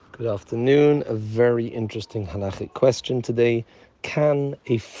Good afternoon. A very interesting halachic question today. Can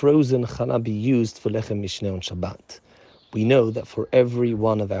a frozen challah be used for Lechem Mishneh on Shabbat? We know that for every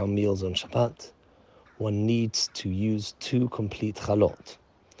one of our meals on Shabbat, one needs to use 2 complete chalot.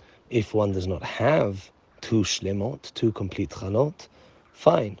 If one does not have 2 shlemot, 2 complete chalot,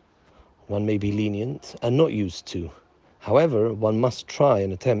 fine. One may be lenient and not use 2. However, one must try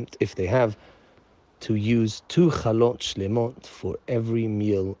and attempt, if they have, to use 2 chalot shlemot for every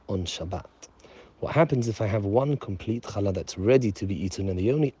meal on Shabbat. What happens if I have 1 complete challah that's ready to be eaten and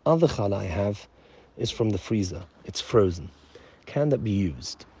the only other challah I have is from the freezer? It's frozen. Can that be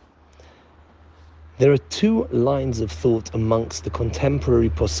used? There are 2 lines of thought amongst the contemporary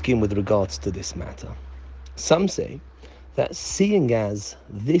poskim with regards to this matter. Some say that seeing as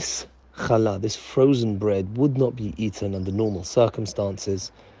this challah, this frozen bread, would not be eaten under normal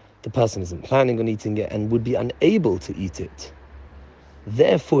circumstances, the person isn't planning on eating it and would be unable to eat it.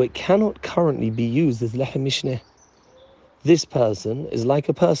 Therefore, it cannot currently be used as Lechem Mishneh. This person is like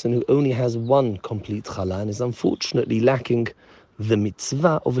a person who only has 1 complete challah and is unfortunately lacking the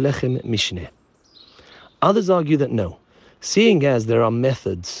mitzvah of Lechem Mishneh. Others argue that no, seeing as there are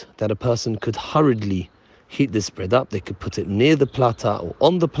methods that a person could hurriedly heat this bread up, they could put it near the plata or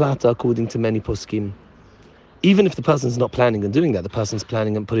on the plata according to many poskim. Even if the person's not planning on doing that, the person's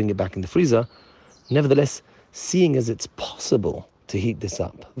planning on putting it back in the freezer, nevertheless, seeing as it's possible to heat this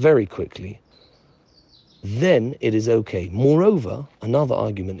up very quickly, then it is okay. Moreover, another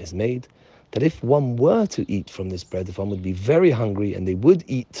argument is made that if one were to eat from this bread, if one would be very hungry and they would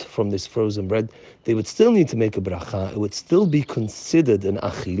eat from this frozen bread, they would still need to make a bracha. It would still be considered an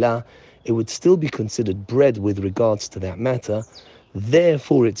achilah. It would still be considered bread with regards to that matter.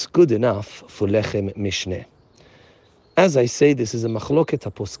 Therefore, it's good enough for Lechem Mishneh. As I say, this is a machloket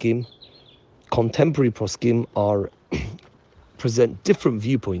haposkim. Contemporary poskim present different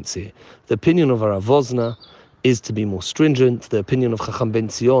viewpoints here. The opinion of Rav Vosna is to be more stringent. The opinion of Chacham Ben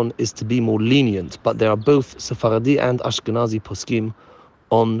Zion is to be more lenient. But there are both Sephardi and Ashkenazi poskim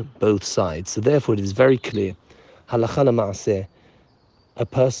on both sides. So therefore, it is very clear. Halacha l'ma'aseh, a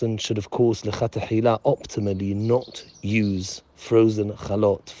person should, of course, lechatechila, optimally not use frozen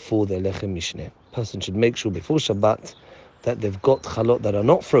chalot for their Lechem Mishneh. A person should make sure before Shabbat that they've got chalot that are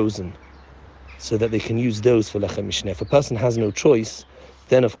not frozen, so that they can use those for Lechem Mishneh. If a person has no choice,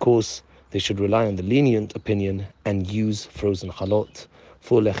 then of course they should rely on the lenient opinion and use frozen chalot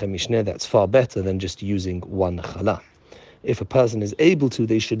for Lechem Mishneh. That's far better than just using 1 challah. If a person is able to,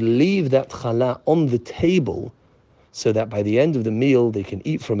 they should leave that challah on the table so that by the end of the meal they can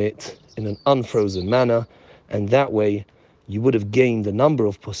eat from it in an unfrozen manner, and that way you would have gained a number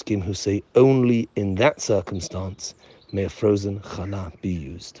of poskim who say only in that circumstance may a frozen challah be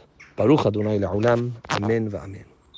used. Baruch Adonai La'olam. Amen va'amen.